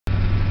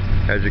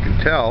As you can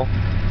tell,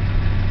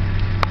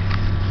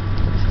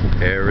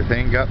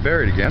 everything got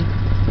buried again.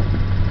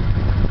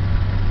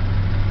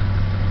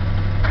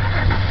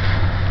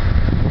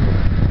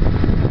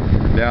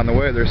 Down the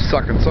way, they're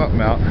sucking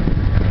something out.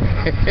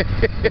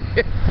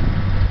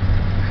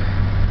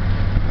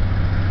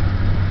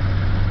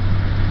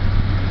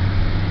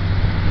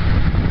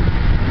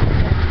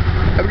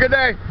 Have a good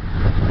day.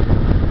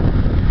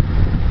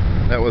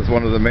 That was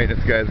one of the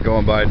maintenance guys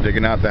going by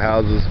digging out the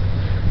houses.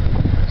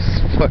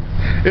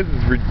 This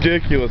is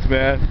ridiculous,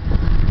 man.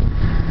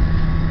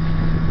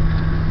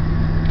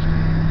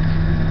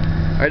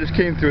 I just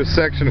came through a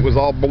section that was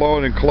all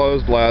blown and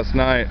closed last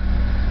night,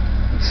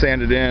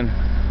 sanded in.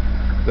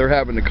 They're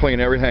having to clean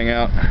everything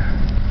out.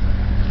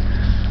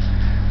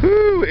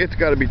 Woo! It's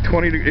got to be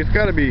 20. It's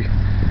got to be.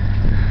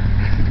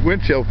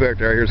 Wind chill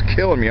factor out here is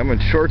killing me. I'm in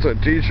shorts and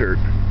a t-shirt.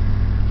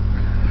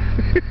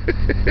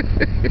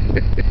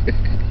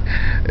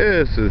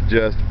 This is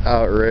just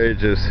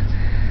outrageous.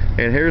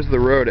 And here's the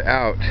road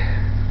out.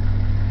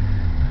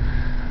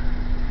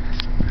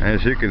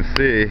 As you can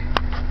see,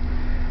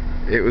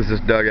 it was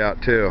just dug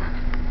out too.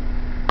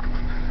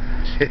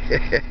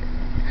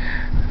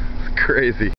 It's crazy.